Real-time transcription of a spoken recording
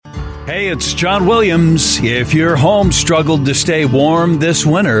Hey, it's John Williams. If your home struggled to stay warm this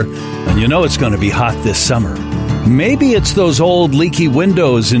winter, and you know it's going to be hot this summer, maybe it's those old leaky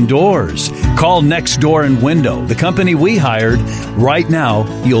windows and doors. Call Next Door and Window, the company we hired. Right now,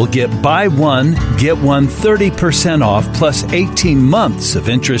 you'll get buy one, get one 30% off plus 18 months of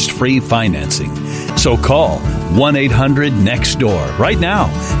interest-free financing. So call 1-800-NEXT-DOOR right now.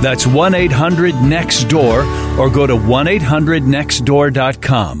 That's 1-800-NEXT-DOOR or go to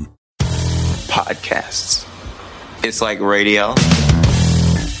 1-800-NEXTDOOR.com. Podcasts. It's like radio,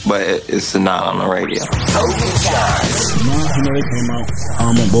 but it's not on the radio. They came out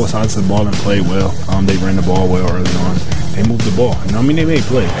on both sides of the ball and played well. They ran the ball well early on. They moved the ball. They made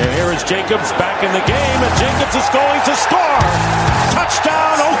play. And here is Jacobs back in the game, and Jacobs is going to score.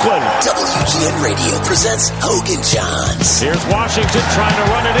 Touchdown, Oakland. WGN Radio presents Hoge and Jahns. Here's Washington trying to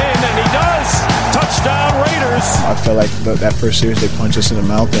run it in, and he does. Touchdown, Raiders. I felt like that first series they punched us in the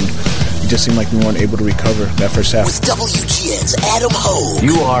mouth, and it just seemed like we weren't able to recover that first half. With WGN's Adam Hoge.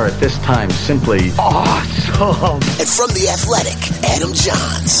 You are at this time simply awesome. And from The Athletic, Adam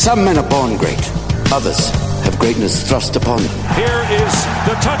Jahns. Some men are born great. Others have greatness thrust upon them. Here is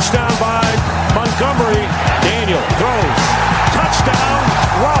the touchdown by Montgomery. Daniel throws. Touchdown,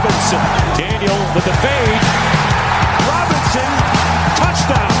 Robinson. Daniel with the fade. Robinson,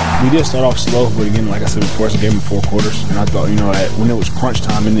 touchdown. We did start off slow, but again, like I said before, it's a game of 4 quarters. And I thought, when it was crunch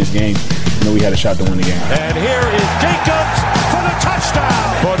time in this game, we had a shot to win the game. And here is Jacobs for the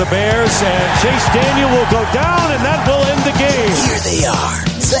touchdown for the Bears. And Chase Daniel will go down, and that will end the game. Here they are,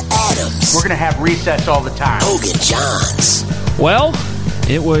 the Adams. We're going to have recess all the time. Hoge and Jahns. Well,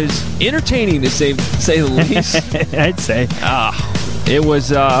 it was entertaining to say the least. I'd say. It was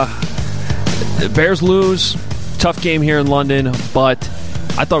the Bears lose. Tough game here in London, but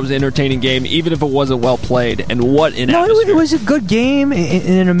I thought it was an entertaining game, even if it wasn't well played. And what an atmosphere. It was a good game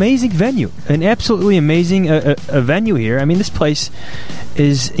in an amazing venue. An absolutely amazing a venue here. I mean, this place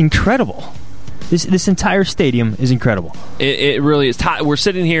is incredible. This entire stadium is incredible. It really is. We're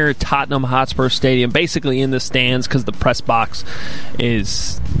sitting here at Tottenham Hotspur Stadium, basically in the stands because the press box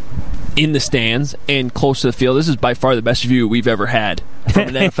is in the stands and close to the field. This is by far the best view we've ever had from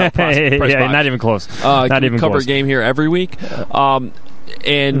an NFL press box. Not even close. Not even cover close. A game here every week.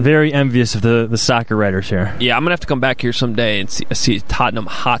 And very envious of the soccer writers here. Yeah, I'm going to have to come back here someday and see a Tottenham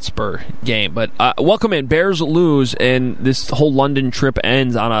Hotspur game. But welcome in. Bears lose, and this whole London trip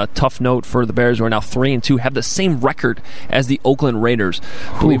ends on a tough note for the Bears, who are now 3-2, have the same record as the Oakland Raiders,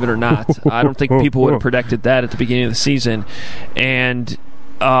 believe it or not. I don't think people would have predicted that at the beginning of the season. And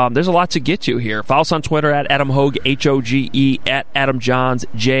there's a lot to get to here. Follow us on Twitter at Adam Hoge, Hoge, at Adam Jahns,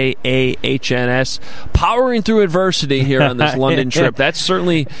 Jahns. Powering through adversity here on this London trip. That's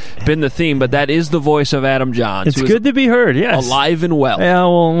certainly been the theme, but that is the voice of Adam Jahns. It's good to be heard, yes. Alive and well. Yeah,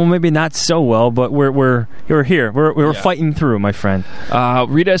 well, maybe not so well, but we're here. We're fighting through, my friend.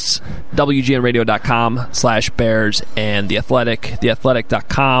 Read us, WGNradio.com/Bears, and The Athletic,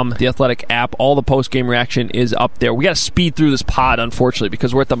 theathletic.com, The Athletic app. All the post-game reaction is up there. We got to speed through this pod, unfortunately,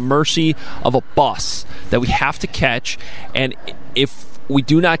 because we're at the mercy of a bus that we have to catch, and if we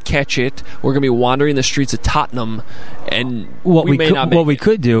do not catch it, we're going to be wandering the streets of Tottenham, and what we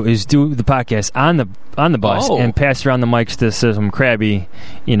could do is do the podcast on the bus and pass around the mics to some crabby,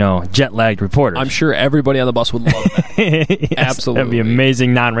 jet-lagged reporters. I'm sure everybody on the bus would love that. Yes, absolutely, that'd be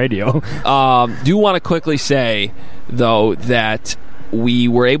amazing non-radio. Do want to quickly say though that we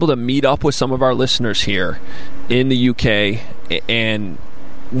were able to meet up with some of our listeners here in the UK and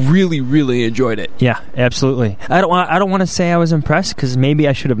really, really enjoyed it. Yeah, absolutely. I don't want to say I was impressed because maybe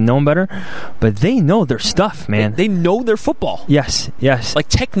I should have known better, but they know their stuff, man. They know their football. Yes. Like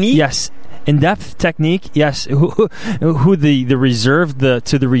technique. Yes. In-depth technique, yes. Who the reserve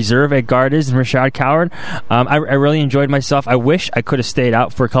to the reserve at guard is, and Rashad Coward. I really enjoyed myself. I wish I could have stayed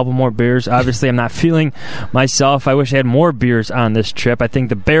out for a couple more beers. Obviously, I'm not feeling myself. I wish I had more beers on this trip. I think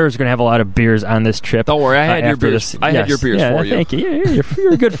the Bears are going to have a lot of beers on this trip. Don't worry, I had your beers. I had your beers for you. Thank you.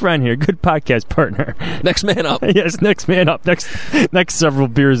 You're a good friend here, good podcast partner. Next man up. Yes, next man up. Next several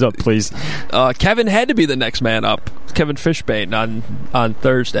beers up, please. Kevin had to be the next man up. Kevin Fishbane on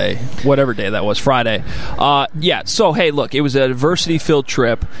Thursday, whatever day that was, Friday. So hey, look, it was an adversity-filled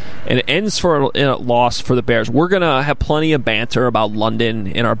trip, and it ends for a loss for the Bears. We're going to have plenty of banter about London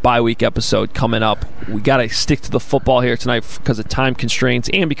in our bye-week episode coming up. We got to stick to the football here tonight because of time constraints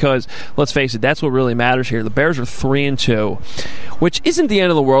and because, let's face it, that's what really matters here. The Bears are 3-2, which isn't the end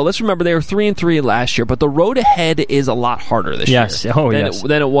of the world. Let's remember they were 3-3 last year, but the road ahead is a lot harder this year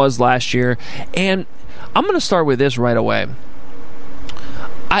than it was last year. And I'm going to start with this right away.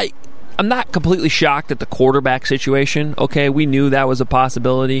 I'm not completely shocked at the quarterback situation. Okay, we knew that was a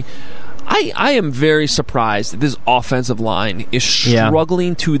possibility. I am very surprised that this offensive line is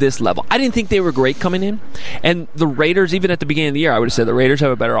struggling to this level. I didn't think they were great coming in. And the Raiders, even at the beginning of the year, I would have said the Raiders have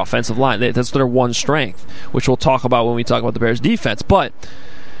a better offensive line. That's their one strength, which we'll talk about when we talk about the Bears' defense. But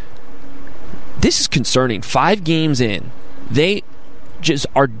this is concerning. 5 games in, they just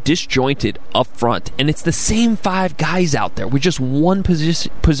are disjointed up front, and it's the same 5 guys out there with just one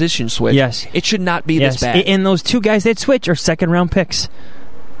position switch. Yes. It should not be this bad. And those 2 guys that switch are second-round picks.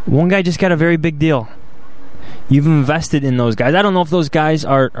 One guy just got a very big deal. You've invested in those guys. I don't know if those guys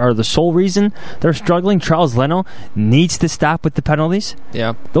are the sole reason they're struggling. Charles Leno needs to stop with the penalties.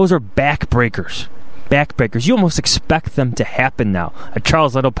 Yeah. Those are backbreakers. Backbreakers. You almost expect them to happen now. A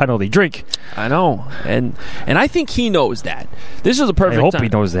Charles Leno penalty. Drink. I know. And I think he knows that. This is a perfect time. I hope he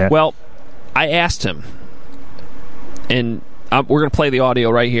knows that. Well, I asked him, and we're going to play the audio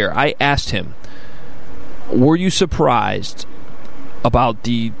right here. I asked him, were you surprised about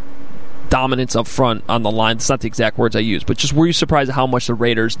the dominance up front on the line? It's not the exact words I used, but just were you surprised at how much the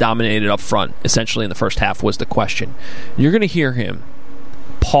Raiders dominated up front, essentially in the first half, was the question. You're going to hear him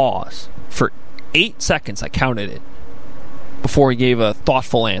pause for 8 seconds, I counted it, before he gave a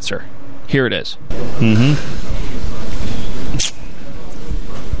thoughtful answer. Here it is. He's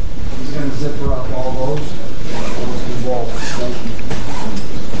going to zipper up all those.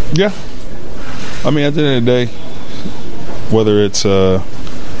 Yeah. I mean, at the end of the day, whether it's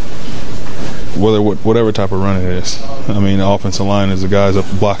whatever type of run it is, I mean, the offensive line is the guys up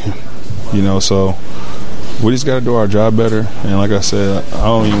blocking, so we just got to do our job better. And like I said, I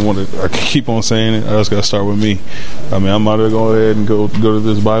don't even want to. I keep on saying it. I just got to start with me. I mean, I'm about to go ahead and go to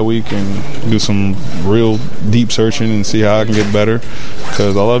this bye week and do some real deep searching and see how I can get better.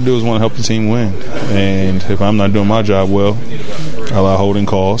 Because all I do is want to help the team win. And if I'm not doing my job well, I allow holding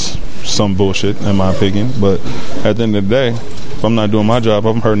calls. Some bullshit, in my opinion. But at the end of the day, if I'm not doing my job,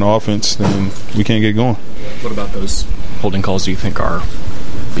 if I'm hurting the offense, then we can't get going. What about those holding calls do you think are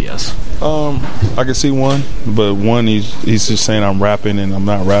BS? I can see one, but one he's just saying I'm rapping and I'm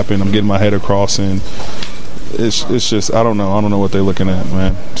not rapping. I'm getting my head across, and it's just I don't know what they're looking at,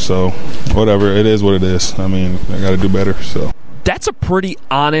 man. So whatever, it is what it is. I mean, I got to do better. So that's a pretty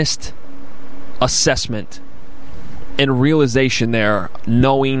honest assessment and realization there,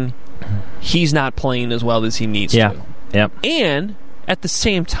 knowing he's not playing as well as he needs to. Yep. And at the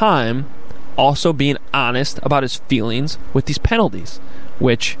same time, also being honest about his feelings with these penalties,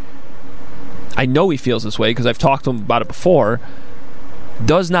 which I know he feels this way because I've talked to him about it before,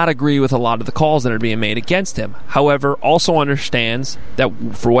 does not agree with a lot of the calls that are being made against him. However, also understands that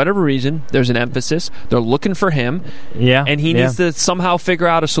for whatever reason, there's an emphasis. They're looking for him, and he needs to somehow figure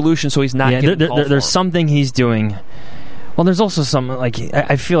out a solution so he's not getting called for. There's something he's doing. Well, there's also some,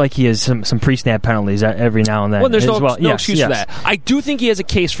 I feel like he has some pre-snap penalties every now and then. Well, there's no excuse for that. I do think he has a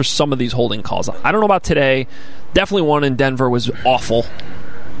case for some of these holding calls. I don't know about today. Definitely one in Denver was awful.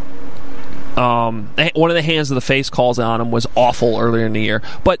 One of the hands of the face calls on him was awful earlier in the year.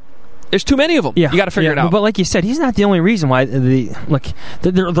 But there's too many of them. You got to figure it out. But like you said, he's not the only reason why.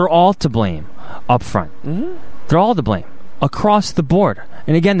 They're all to blame up front. Mm-hmm. They're all to blame across the board.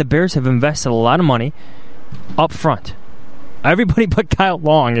 And again, the Bears have invested a lot of money up front. Everybody but Kyle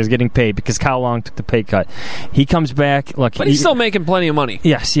Long is getting paid because Kyle Long took the pay cut. He comes back. Look, but he's still making plenty of money.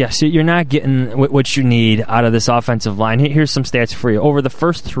 Yes. You're not getting what you need out of this offensive line. Here's some stats for you. Over the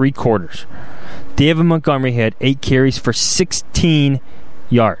first 3 quarters, David Montgomery had 8 carries for 16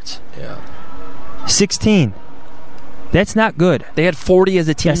 yards. Yeah. 16. That's not good. They had 40 as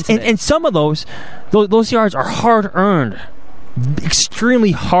a team today. And some of those yards are hard-earned.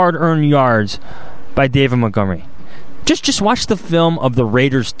 Extremely hard-earned yards by David Montgomery. Just watch the film of the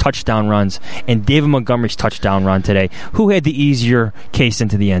Raiders' touchdown runs and David Montgomery's touchdown run today. Who had the easier case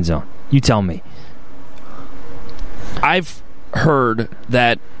into the end zone? You tell me. I've heard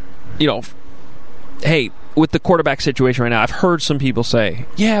that, hey, with the quarterback situation right now, I've heard some people say,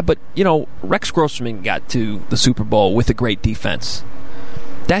 yeah, but, Rex Grossman got to the Super Bowl with a great defense.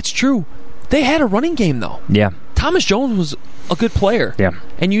 That's true. They had a running game, though. Yeah. Thomas Jones was a good player. Yeah.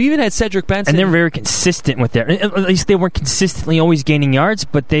 And you even had Cedric Benson. And they're very consistent with that. At least they weren't consistently always gaining yards,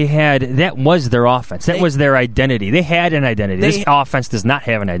 but that was their offense. That was their identity. They had an identity. This offense does not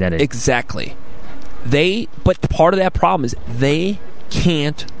have an identity. Exactly. But part of that problem is they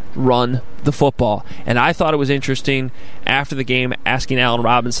can't run the football. And I thought it was interesting after the game asking Allen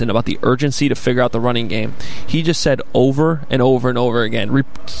Robinson about the urgency to figure out the running game. He just said over and over and over again,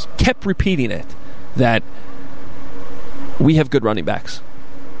 kept repeating it, that we have good running backs.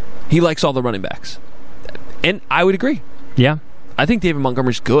 He likes all the running backs. And I would agree. Yeah. I think David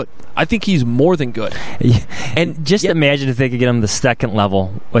Montgomery's good. I think he's more than good. And just imagine if they could get him to the second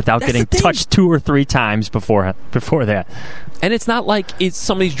level without getting touched 2 or 3 times before that. And it's not like it's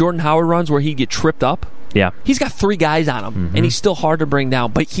some of these Jordan Howard runs where he'd get tripped up. Yeah. He's got 3 guys on him, and he's still hard to bring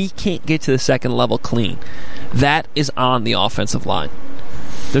down, but he can't get to the second level clean. That is on the offensive line.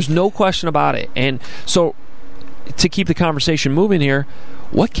 There's no question about it. And so, to keep the conversation moving here,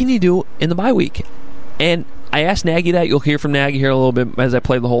 what can you do in the bye week? And I asked Nagy that. You'll hear from Nagy here a little bit as I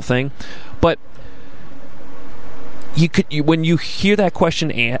play the whole thing. But when you hear that question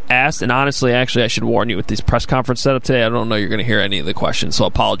asked, and honestly, actually, I should warn you with this press conference setup today, I don't know you're going to hear any of the questions, so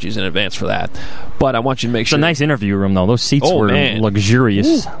apologies in advance for that. But I want you to make sure. It's a nice interview room, though. Those seats were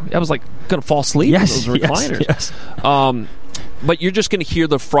luxurious. Ooh, I was like going to fall asleep with those recliners. Yes. But you're just going to hear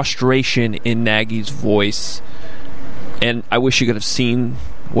the frustration in Nagy's voice, and I wish you could have seen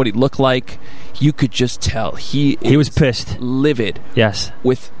what he looked like. You could just tell he was pissed, livid. Yes,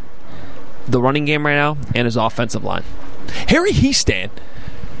 with the running game right now and his offensive line. Harry Hiestand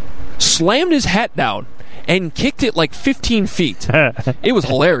slammed his hat down and kicked it like 15 feet. It was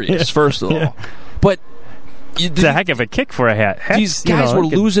hilarious, first of all. But it's a heck of a kick for a hat. These guys were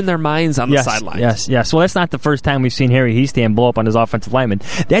losing their minds on the sidelines. Yes. Well, that's not the first time we've seen Harry Hiestand blow up on his offensive lineman.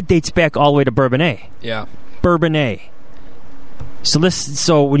 That dates back all the way to Bourbonnais. Yeah. Bourbonnais.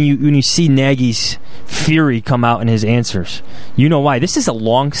 So when you see Nagy's fury come out in his answers, you know why. This is a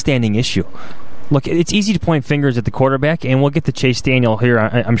long-standing issue. Look, it's easy to point fingers at the quarterback, and we'll get to Chase Daniel here,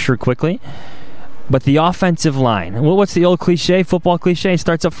 I'm sure, quickly. But the offensive line, well, what's the old cliche, football cliche? It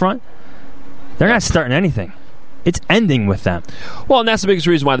starts up front. They're not starting anything. It's ending with them. Well, and that's the biggest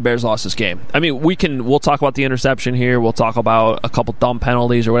reason why the Bears lost this game. I mean, we'll talk about the interception here. We'll talk about a couple dumb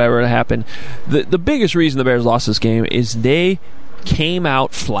penalties or whatever that happened. The biggest reason the Bears lost this game is they came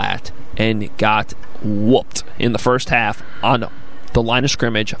out flat and got whooped in the first half on the line of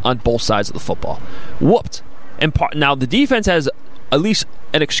scrimmage on both sides of the football. Whooped. And now the defense has at least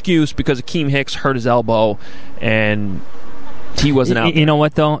an excuse because Akeem Hicks hurt his elbow and he wasn't out. You know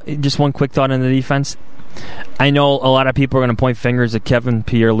what, though? Just one quick thought on the defense. I know a lot of people are going to point fingers at Kevin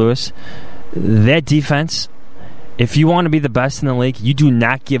Pierre-Louis. That defense, if you want to be the best in the league, you do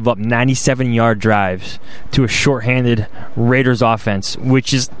not give up 97-yard drives to a shorthanded Raiders offense,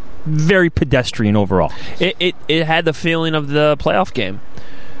 which is very pedestrian overall. It had the feeling of the playoff game.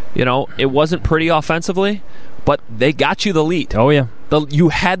 You know, it wasn't pretty offensively, but they got you the lead. Oh, yeah. You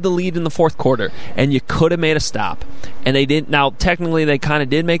had the lead in the fourth quarter, and you could have made a stop. And they didn't. Now, technically, they kind of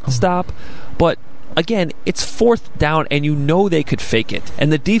did make the stop, but again, it's fourth down, and you know they could fake it.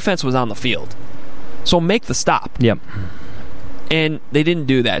 And the defense was on the field. So make the stop. Yep. And they didn't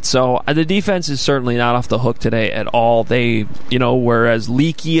do that. So the defense is certainly not off the hook today at all. They, were as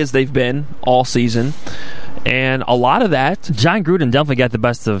leaky as they've been all season. And a lot of that... John Gruden definitely got the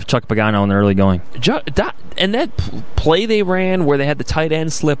best of Chuck Pagano in the early going. And that play they ran where they had the tight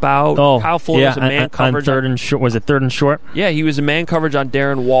end slip out. Kyle Fuller was a man coverage. On third and short. Was it third and short? Yeah, he was a man coverage on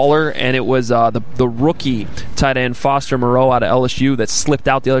Darren Waller, and it was the rookie tight end Foster Moreau out of LSU that slipped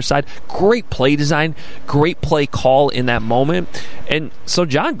out the other side. Great play design, great play call in that moment. And so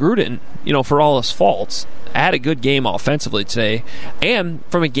John Gruden, for all his faults, had a good game offensively today. And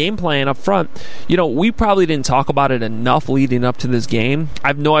from a game plan up front, we probably didn't talk about it enough leading up to this game.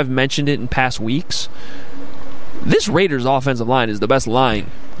 I know I've mentioned it in past weeks. This Raiders offensive line is the best line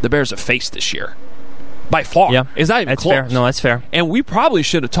the Bears have faced this year. By far. Yeah. It's not even that's close. Fair. No, that's fair. And we probably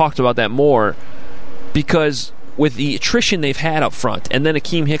should have talked about that more because with the attrition they've had up front, and then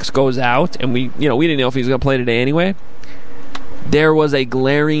Akeem Hicks goes out, and we didn't know if he was going to play today anyway. There was a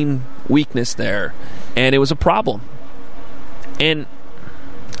glaring weakness there, and it was a problem. And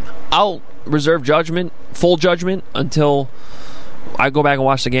I'll reserve full judgment, until I go back and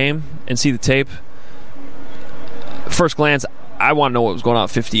watch the game and see the tape. First glance, I want to know what was going on at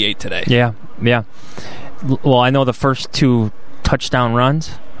 58 today. Yeah. Well, I know the first 2 touchdown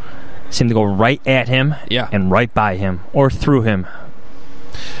runs seemed to go right at him and right by him or through him.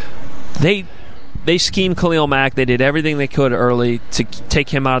 They schemed Khalil Mack. They did everything they could early to take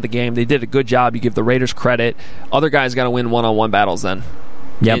him out of the game. They did a good job. You give the Raiders credit. Other guys got to win one-on-one battles then.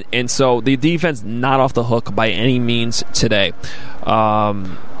 Yep. And so the defense not off the hook by any means today.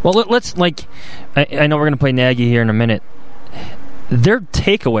 Well, let's I know we're going to play Nagy here in a minute. Their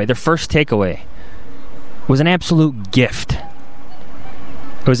first takeaway, was an absolute gift.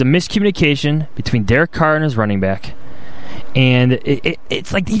 It was a miscommunication between Derek Carr and his running back. And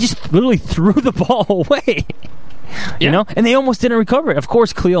it's like he just literally threw the ball away. And they almost didn't recover it. Of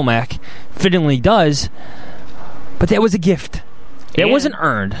course, Khalil Mack fittingly does, but that was a gift. It wasn't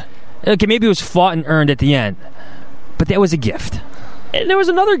earned. Okay, maybe it was fought and earned at the end, but that was a gift. And there was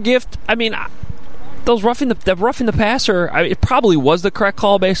another gift. I mean, those roughing the passer, it probably was the correct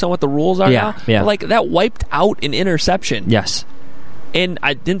call based on what the rules are now. Yeah. Like, that wiped out an interception. Yes. And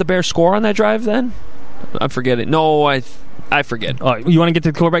didn't the Bears score on that drive then? I'm forgetting. No, I forget. Oh, you want to get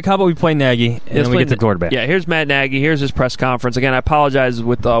to the quarterback? How about we play Nagy, and then we get to the quarterback? Yeah, here's Matt Nagy. Here's his press conference. Again, I apologize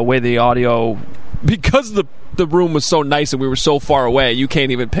with the way the audio, because the room was so nice and we were so far away, you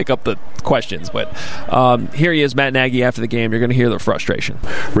can't even pick up the questions. But here he is, Matt Nagy, after the game. You're going to hear the frustration.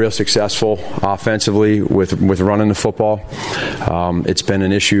 Real successful offensively with running the football. It's been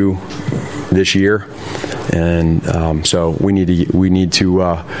an issue this year, and so we need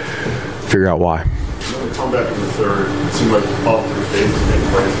to figure out why. Come back in the third. It seemed like all three phases made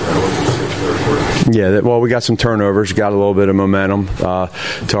plays. Yeah, well, we got some turnovers, got a little bit of momentum.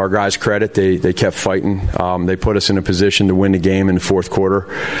 To our guys' credit, they kept fighting. They put us in a position to win the game in the fourth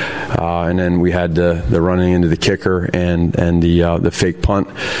quarter, and then we had the running into the kicker and the fake punt.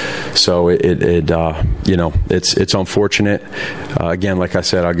 So it's unfortunate. Again, like I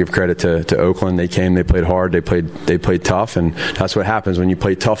said, I'll give credit to Oakland. They came, they played hard, they played tough, and that's what happens when you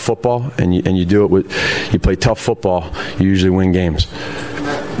play tough football and you do it you play tough football. You usually win games.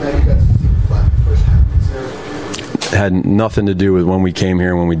 Had nothing to do with when we came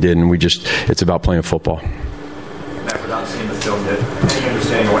here and when we didn't. It's about playing football. Matt, without seeing the film, any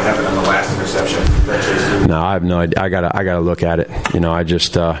understanding of what happened on the last interception? No, I have no idea. I gotta look at it.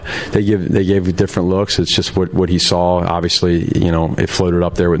 They gave different looks. It's just what he saw. Obviously, it floated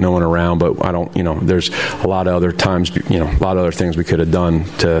up there with no one around. But I don't. There's a lot of other times. A lot of other things we could have done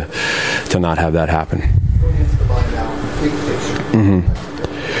to not have that happen. Mm-hmm.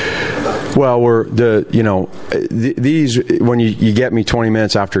 Well, these when you get me 20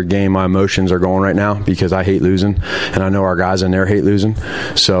 minutes after a game, my emotions are going right now because I hate losing, and I know our guys in there hate losing.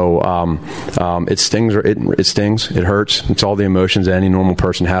 So it stings. It stings. It hurts. It's all the emotions that any normal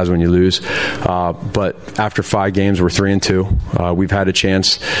person has when you lose. But after 5 games, we're 3-2. We've had a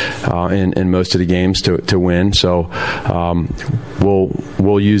chance in most of the games to win. So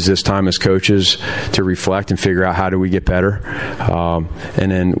we'll use this time as coaches to reflect and figure out how do we get better, and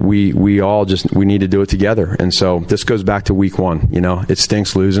then we need to do it together. And so this goes back to week 1. It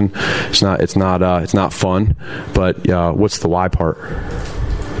stinks losing. It's not fun. But what's the why part?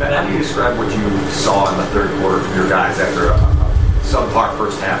 Matt, how do you describe what you saw in the third quarter from your guys after a subpar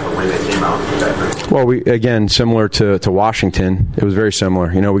first half, the way they came out with that? Well, similar to Washington, it was very similar.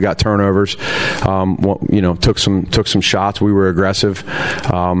 We got turnovers. Took some shots. We were aggressive,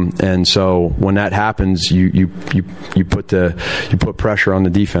 and so when that happens, you put pressure on the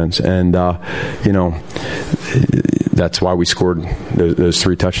defense, and that's why we scored those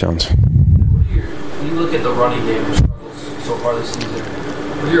 3 touchdowns. When you look at the running game so far this season,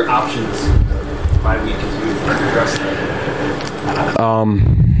 what are your options by week as you progress that?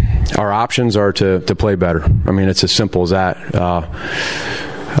 Our options are to play better. I mean, it's as simple as that.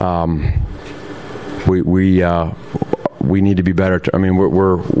 We need to be better.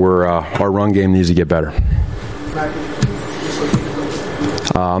 Our run game needs to get better.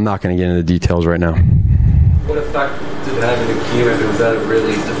 I'm not going to get into the details right now. What effect did it have in the game? Was that a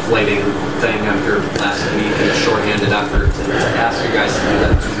really deflating thing after last week and a shorthanded effort to ask you guys to do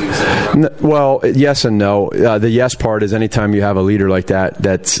that 2 weeks in a row? Well, yes and no. The yes part is anytime you have a leader like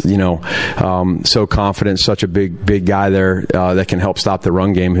that's so confident, such a big guy there that can help stop the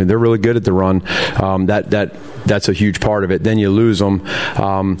run game. They're really good at the run. That's a huge part of it. Then you lose them.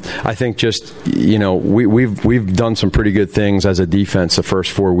 I think just we've done some pretty good things as a defense the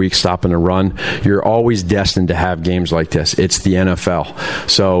first 4 weeks stopping the run. You're always destined to have games like this. It's the NFL.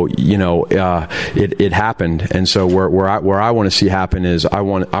 So it happened, and so where I want to see happen is I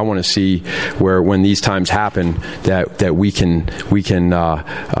want to see where when these times happen that we can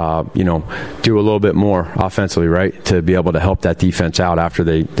do a little bit more offensively, right, to be able to help that defense out after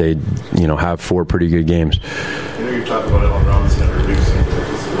they have 4 pretty good games. I know you talk about it on Robinson every week,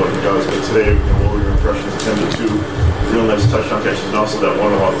 what he does, but today, what were your impressions of him? The 2 real nice touchdown catches, and also that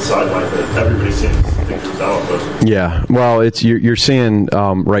one on the sideline that everybody seems to think was out. But yeah, well, you're seeing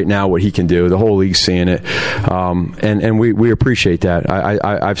right now what he can do. The whole league's seeing it, and we appreciate that.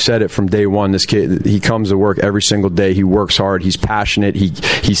 I've said it from day one. This kid, he comes to work every single day. He works hard. He's passionate.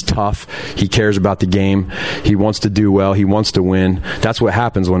 He's tough. He cares about the game. He wants to do well. He wants to win. That's what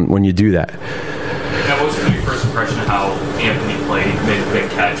happens when you do that. Now, what was your first impression of how Anthony played? He made a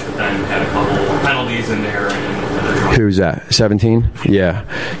big catch, but then had a couple penalties in there and Who's that? 17? Yeah.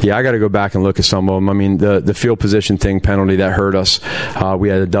 I got to go back and look at some of them. I mean, the field position thing penalty that hurt us. We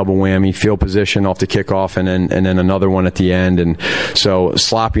had a double whammy: field position off the kickoff, and then another one at the end. And so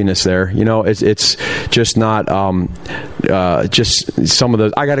sloppiness there. It's just not just some of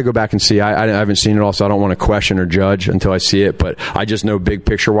those. I got to go back and see. I haven't seen it all, so I don't want to question or judge until I see it. But I just know big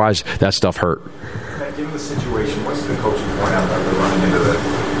picture wise, that stuff hurt. Given the situation, what's the coaching point out there running into the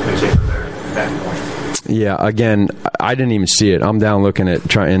chamber there at that point? Yeah, again, I didn't even see it. I'm down looking at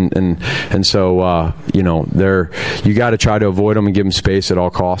trying, and so there you got to try to avoid them and give them space at all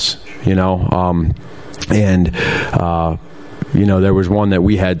costs. There was one that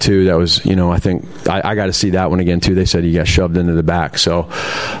we had too that was, I think I got to see that one again too. They said he got shoved into the back. So,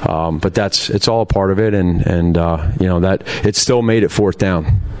 but it's all a part of it, and that it still made it fourth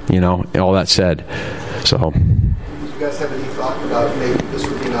down. All that said, so. Do you guys have any thought about maybe this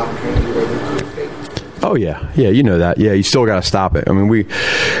would be an opportunity where they could fake? Oh yeah, you know that. Yeah, you still got to stop it. I mean, we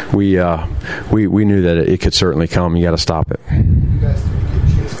knew that it could certainly come. You got to stop it. You guys did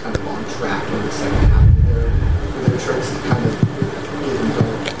get Chase kind of on track in the second half of their tricks to kind of get him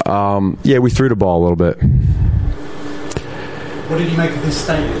going. Yeah, we threw the ball a little bit. What did you make of this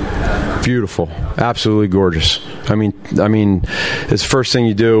stadium? Beautiful, absolutely gorgeous. I mean, it's the first thing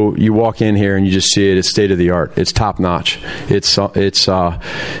you do. You walk in here and you just see it. It's state of the art. It's top notch. It's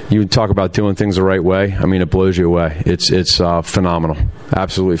you talk about doing things the right way. I mean, it blows you away. It's phenomenal,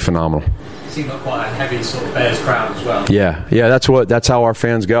 absolutely phenomenal. Seemed like quite a heavy sort of Bears crowd as well. Yeah, that's how our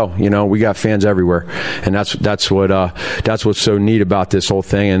fans go. We got fans everywhere, and that's what's so neat about this whole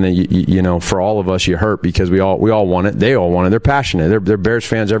thing. And then for all of us, you hurt because we all want it. They all want it. They're passionate. They're Bears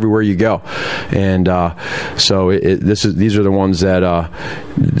fans everywhere you go, and so these are the ones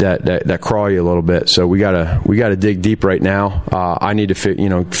that crawl you a little bit. So we gotta dig deep right now. I need to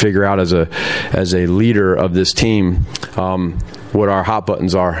figure out as a leader of this team. What our hot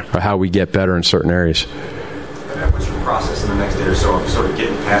buttons are, or how we get better in certain areas. What's your process in the next day or so of sort of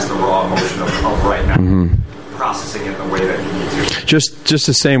getting past the raw emotion of right now, processing it the way that you need to? Just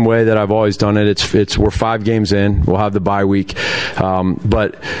the same way that I've always done it. It's we're 5 games in. We'll have the bye week,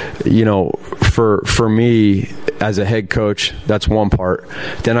 but for me as a head coach, that's one part.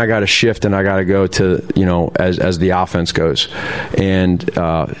 Then I got to shift and I got to go to as the offense goes, and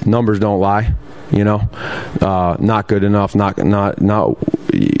numbers don't lie. Not good enough. Not.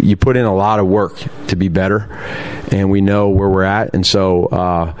 You put in a lot of work to be better, and we know where we're at. And so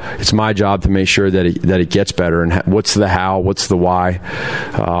it's my job to make sure that it gets better. And what's the how? What's the why?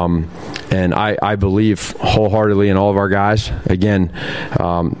 And I believe wholeheartedly in all of our guys. Again,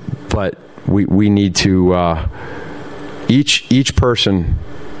 but we need to each person.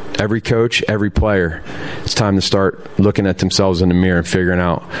 Every coach, every player, it's time to start looking at themselves in the mirror and figuring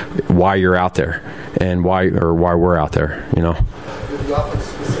out why you're out there and why we're out there. With the offense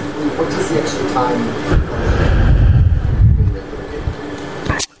specifically, what does the extra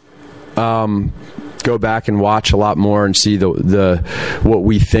time? Go back and watch a lot more and see the what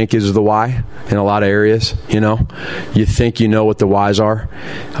we think is the why in a lot of areas. You think you know what the whys are,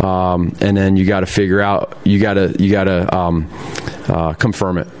 and then you got to figure out. You got to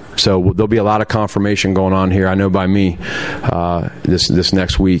confirm it. So there'll be a lot of confirmation going on here, I know by me, this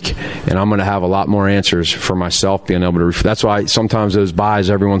next week. And I'm going to have a lot more answers for myself being able to that's why sometimes those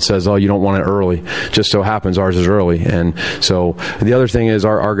buys, everyone says, oh, you don't want it early. Just so happens ours is early. And so the other thing is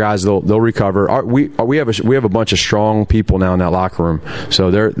our guys, they'll recover. We have a bunch of strong people now in that locker room.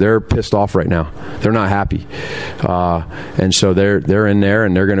 So they're pissed off right now. They're not happy. And so they're in there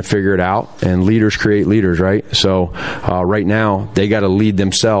and they're going to figure it out. And leaders create leaders, right? So right now they got to lead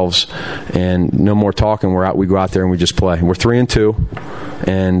themselves. And no more talking. We go out there and we just play. We're 3-2,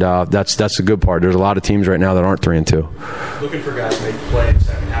 and that's the good part. There's a lot of teams right now that aren't 3-2. Looking for guys to make the play in the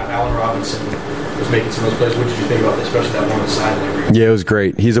second half. Allen Robinson was making some of those plays. What did you think about that, especially that one on the sideline? Yeah, it was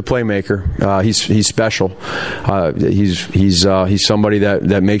great. He's a playmaker. He's special. He's somebody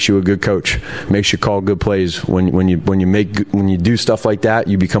that makes you a good coach. Makes you call good plays. When you do stuff like that,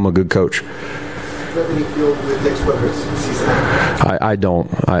 you become a good coach. I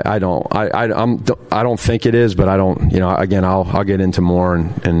don't. I don't think it is, but I don't. Again, I'll get into more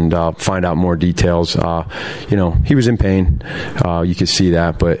and find out more details. He was in pain. You can see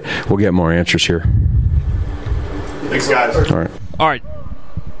that, but we'll get more answers here. Thanks, guys. All right.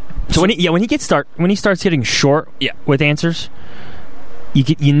 So when he starts getting short with answers, you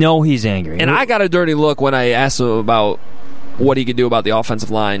he's angry. And I got a dirty look when I asked him about what he could do about the offensive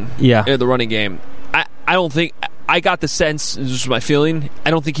line in the running game. I don't think I got the sense, this is my feeling,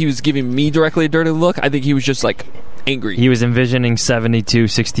 I don't think he was giving me directly a dirty look. I think he was just angry. He was envisioning 72,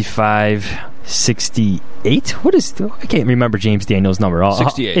 65. 68. What is? I can't remember James Daniels' number.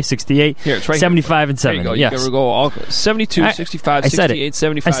 68. 68. Here, it's right 75 and 70. There you go. Yes. You go all 72, 65, 68,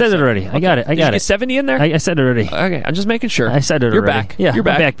 75. I said it already. I got it. Did you get 70 in there? I said it already. Okay, I'm just making sure. I said it You're already. back. Yeah, You're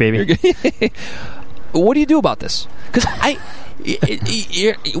back. I'm back, baby. What do you do about this? Because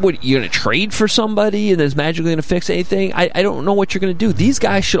you're going to trade for somebody and that's magically going to fix anything? I don't know what you're going to do. These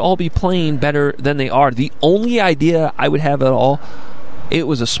guys should all be playing better than they are. The only idea I would have at all, it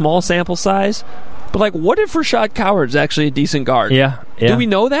was a small sample size, but like, what if Rashad Coward's actually a decent guard? Yeah. Do we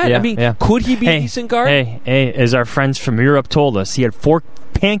know that? Yeah, I mean, could he be a decent guard? Hey, as our friends from Europe told us, he had 4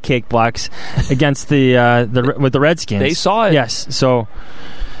 pancake blocks against with the Redskins. They saw it. Yes. So,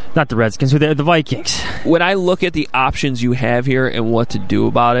 not the Redskins, with the Vikings. When I look at the options you have here and what to do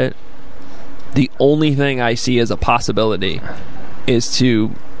about it, the only thing I see as a possibility is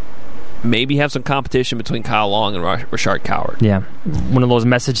to maybe have some competition between Kyle Long and Rashard Coward. Yeah. One of those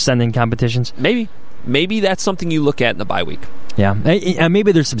message-sending competitions. Maybe that's something you look at in the bye week. Yeah.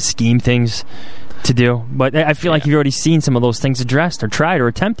 Maybe there's some scheme things to do, but I feel like you've already seen some of those things addressed or tried or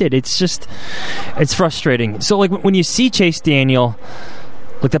attempted. It's just, it's frustrating. So, like, when you see Chase Daniel,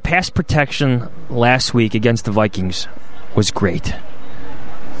 like, the pass protection last week against the Vikings was great.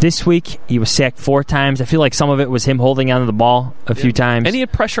 This week, he was sacked 4 times. I feel like some of it was him holding onto the ball a few times. And he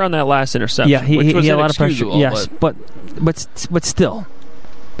had pressure on that last interception. Yeah, he was had a lot of pressure. Yes, but still.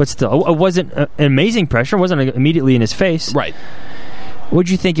 It wasn't an amazing pressure. It wasn't immediately in his face. Right. What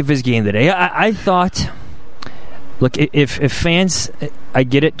did you think of his game today? I thought, look, if fans, I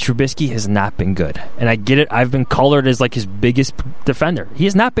get it, Trubisky has not been good. And I get it, I've been colored as like his biggest defender. He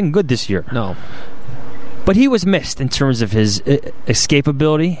has not been good this year. No. But he was missed in terms of his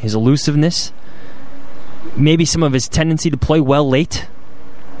escapability, his elusiveness, maybe some of his tendency to play well late.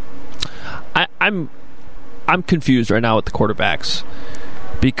 I'm confused right now with the quarterbacks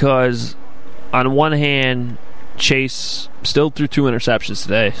because on one hand, Chase still threw 2 interceptions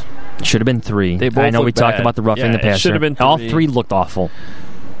today. Should have been 3. They both I know we talked bad. about the roughing the passer. Should have been 3. All 3 looked awful.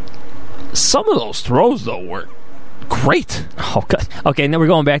 Some of those throws, though, were great. Oh, God. Okay, now we're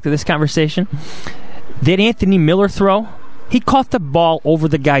going back to this conversation. That Anthony Miller throw, he caught the ball over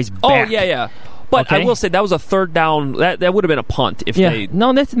the guy's back. Oh, yeah. But okay. I will say that was a third down. That would have been a punt if they.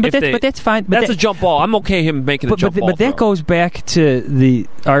 No, that's fine. But that's a jump ball. I'm okay him making a jump ball. But that goes back to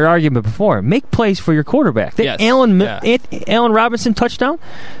our argument before. Make plays for your quarterback. That Allen Robinson touchdown,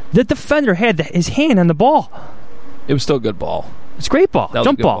 the defender had his hand on the ball. It was still a good ball. It's a great ball.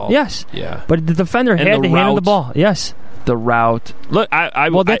 Jump ball. Yes. Yeah. But the defender had the hand on the ball. Yes. The route. Look,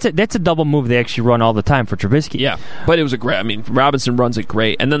 that's a double move they actually run all the time for Trubisky. Yeah, but it was a great. I mean, Robinson runs it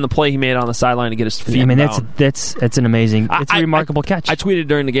great, and then the play he made on the sideline to get his feet. I mean, down. that's an amazing. It's a remarkable catch. I tweeted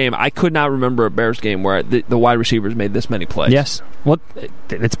during the game. I could not remember a Bears game where the wide receivers made this many plays. Yes, well,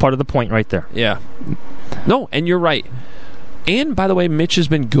 it's part of the point right there. Yeah. No, and you're right. And by the way, Mitch has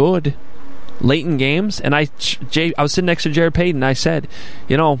been good late in games, and I was sitting next to Jared Payton, and I said,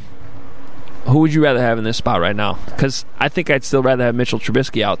 who would you rather have in this spot right now? Because I think I'd still rather have Mitchell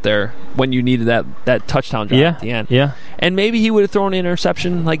Trubisky out there when you needed that touchdown drive at the end. Yeah. And maybe he would have thrown an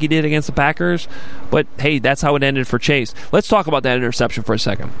interception like he did against the Packers, but hey, that's how it ended for Chase. Let's talk about that interception for a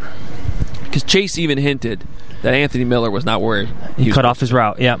second. Because Chase even hinted that Anthony Miller was not where he cut off his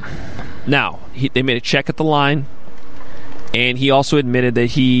route. Yeah. Now, they made a check at the line, and he also admitted that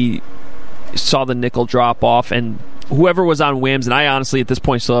he saw the nickel drop off, and whoever was on Wims, and I honestly at this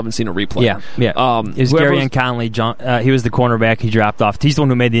point still haven't seen a replay. Yeah. It was Gary Conley. He was the cornerback. He dropped off. He's the one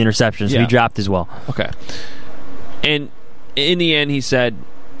who made the interception, so he dropped as well. Okay. And in the end, he said,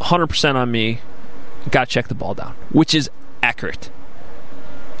 100% on me. Got to check the ball down, which is accurate.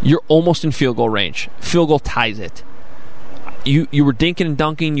 You're almost in field goal range. Field goal ties it. You were dinking and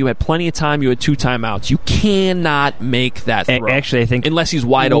dunking. You had plenty of time. You had 2 timeouts. You cannot make that throw. Actually, I think unless he's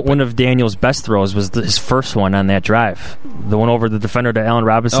wide open. One of Daniel's best throws was his first one on that drive. The one over the defender to Allen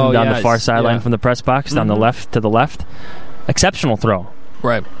Robinson down the far sideline from the press box, down the left to the left. Exceptional throw.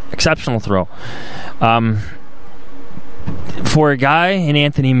 Right. Exceptional throw. For a guy in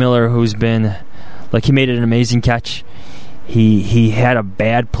Anthony Miller who's been, like, he made an amazing catch. He had a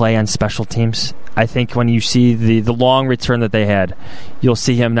bad play on special teams. I think when you see the long return that they had, you'll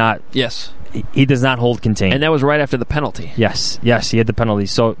see him not. Yes. He does not hold contain. And that was right after the penalty. Yes, he had the penalty.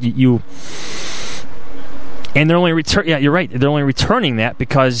 So you. And they're only Yeah, you're right. They're only returning that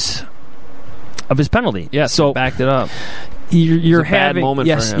because of his penalty. Yeah, so backed it up. You're having bad moment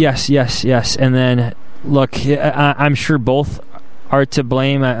yes, for him. Yes. And then look, I'm sure both are to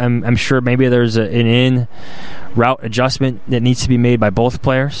blame. I'm sure maybe there's an in route adjustment that needs to be made by both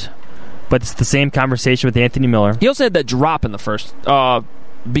players. But it's the same conversation with Anthony Miller. He also had that drop in the first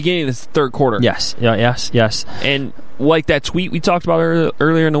beginning of the third quarter. Yes. Yes. And like that tweet we talked about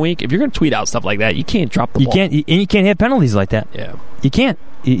earlier in the week, if you're going to tweet out stuff like that, you can't drop the ball. You can't hit penalties like that. Yeah. You can't.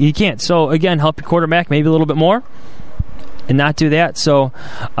 You can't. So, again, help your quarterback maybe a little bit more and not do that. So,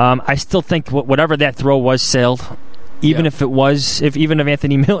 I still think whatever that throw was sailed. Even if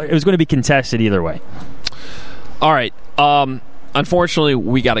Anthony Miller, it was going to be contested either way. All right. Unfortunately,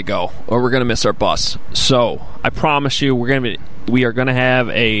 we got to go, or we're going to miss our bus. So I promise you, we are going to have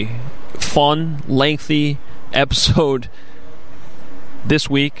a fun, lengthy episode this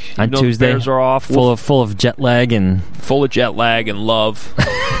week. On Tuesday, the Bears are off, full of jet lag and love,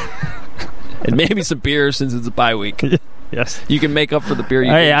 and maybe some beer since it's a bye week. Yes, you can make up for the beer.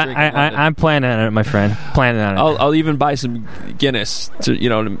 I'm planning on it, my friend. Planning on it. I'll even buy some Guinness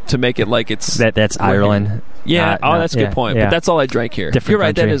to make it like it's that's Ireland. Yeah. That's a good point. Yeah. But that's all I drank here. Different You're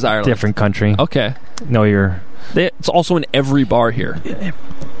right. Country, that is Ireland. Different country. Okay. No, it's also in every bar here.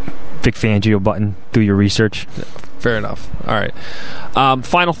 Vic Fangio button. Do your research. Fair enough. All right.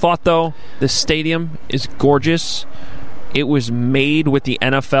 Final thought though: this stadium is gorgeous. It was made with the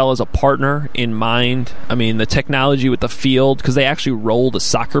NFL as a partner in mind. I mean, the technology with the field, because they actually rolled a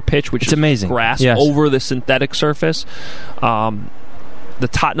soccer pitch, which is amazing. Grass over the synthetic surface. The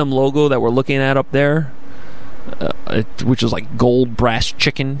Tottenham logo that we're looking at up there, which is like gold brass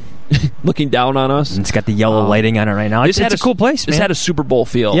chicken looking down on us. And it's got the yellow lighting on it right now. It's a cool place, man. This had a Super Bowl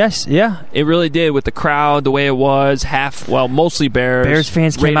feel. Yes, yeah. It really did, with the crowd, the way it was, mostly Bears. Bears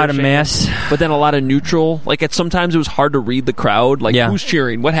fans came out en masse. But then a lot of neutral. Like, sometimes it was hard to read the crowd. Like, who's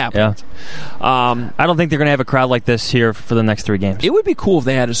cheering? What happened? Yeah. I don't think they're going to have a crowd like this here for the next 3 games. It would be cool if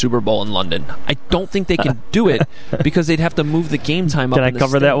they had a Super Bowl in London. I don't think they can do it because they'd have to move the game time up in the States. Can I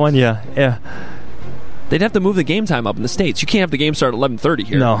cover that one? Yeah. They'd have to move the game time up in the States. You can't have the game start at 11:30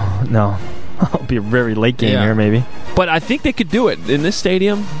 here. No. It'll be a very late game here, maybe. But I think they could do it in this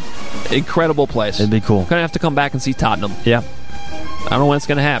stadium. Incredible place. It'd be cool. Going to have to come back and see Tottenham. Yeah. I don't know when it's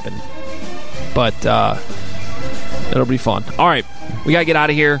going to happen. But it'll be fun. All right. We got to get out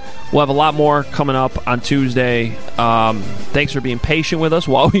of here. We'll have a lot more coming up on Tuesday. Thanks for being patient with us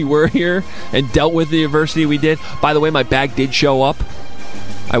while we were here and dealt with the adversity we did. By the way, my bag did show up.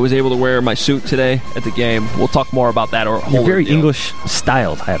 I was able to wear my suit today at the game. We'll talk more about that. You're very English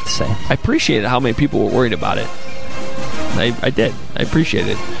styled, I have to say. I appreciated how many people were worried about it. I did. I appreciate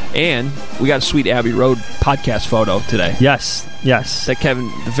it. And we got a sweet Abbey Road podcast photo today. Yes. That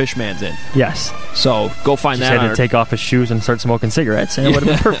Kevin the Fishman's in. Yes. So go find that. Just had to take off his shoes and start smoking cigarettes, and it would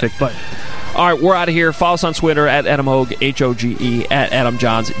have been perfect. But all right, we're out of here. Follow us on Twitter at Adam Hoge, Hoge, at Adam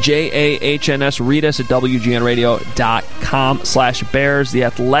Jahns, Jahns. Read us at WGNradio.com/Bears. The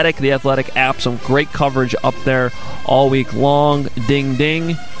Athletic app. Some great coverage up there all week long. Ding,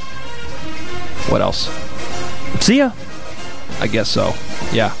 ding. What else? See ya. I guess so.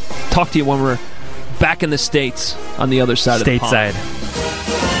 Yeah. Talk to you when we're back in the States on the other side of the pond. Stateside.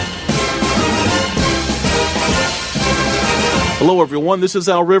 Hello, everyone. This is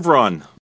Al Rivron.